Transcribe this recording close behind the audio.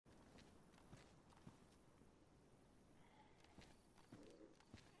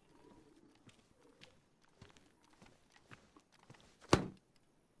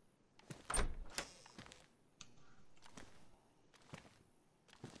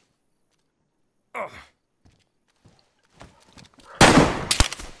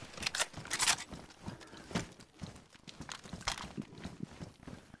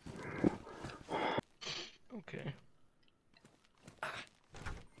Okay.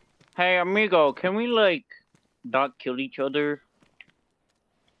 Hey, amigo, can we, like, not kill each other?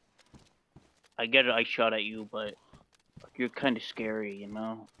 I get it, I shot at you, but you're kind of scary, you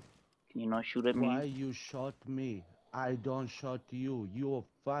know? Can you not shoot at me? Why you shot me? I don't shot you. You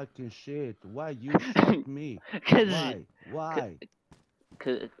fucking shit. Why you shot me? Why? Why?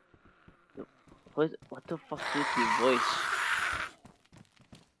 Cause, what the fuck is your voice?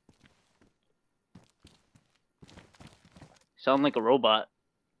 Sound like a robot.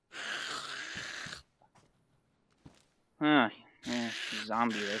 Huh, yeah,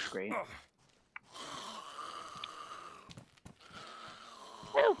 zombie, that's great.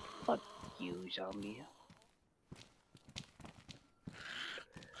 Oh, fuck you, zombie.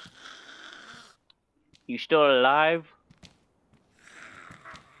 You still alive?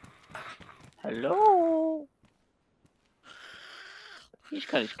 Hello? He's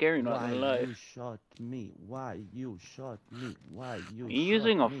kind of scary, not gonna lie. Why you shot me? Why you shot me? Why you Are you shot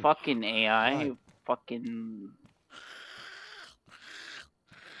using a me? fucking AI? Why? Fucking...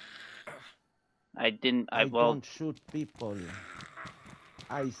 I well... don't shoot people.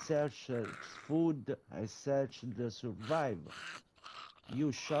 I search food. I search the survive.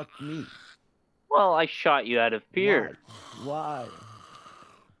 You shot me. Well, I shot you out of fear. Why?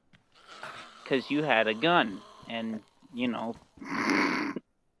 Because you had a gun. And, you know...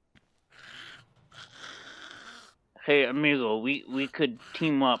 Hey, amigo, we could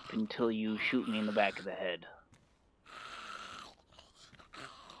team up until you shoot me in the back of the head.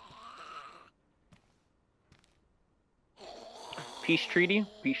 Peace treaty?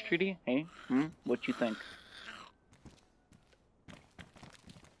 Peace treaty? Hey, what you think?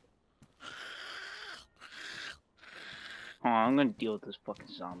 Oh, I'm gonna deal with this fucking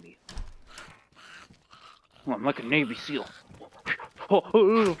zombie. Oh, I'm like a Navy SEAL.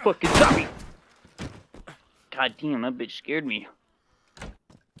 Oh, fucking zombie! God damn, that bitch scared me.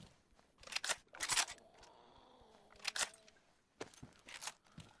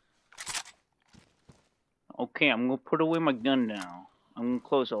 Okay, I'm gonna put away my gun now. I'm gonna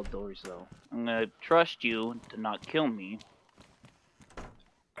close all doors though. I'm gonna trust you to not kill me.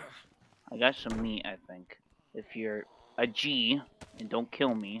 I got some meat, I think. If you're a G and don't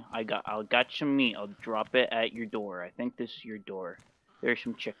kill me, I got some meat. I'll drop it at your door. I think this is your door. There's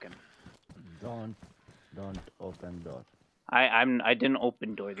some chicken. Don't open door. I didn't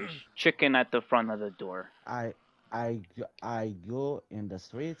open door. There's chicken at the front of the door. I go in the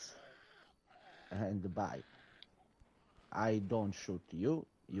streets and buy. I don't shoot you.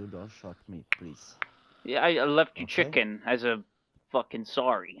 You don't shoot me, please. Yeah, I left you Okay? chicken as a fucking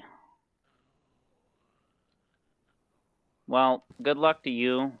sorry. Well, good luck to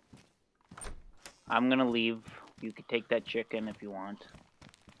you. I'm gonna leave. You can take that chicken if you want.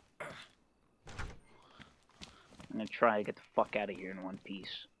 I'm gonna try to get the fuck out of here in one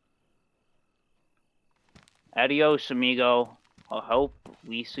piece. Adios, amigo. I hope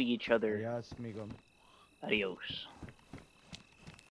we see each other. Yes, amigo. Adios.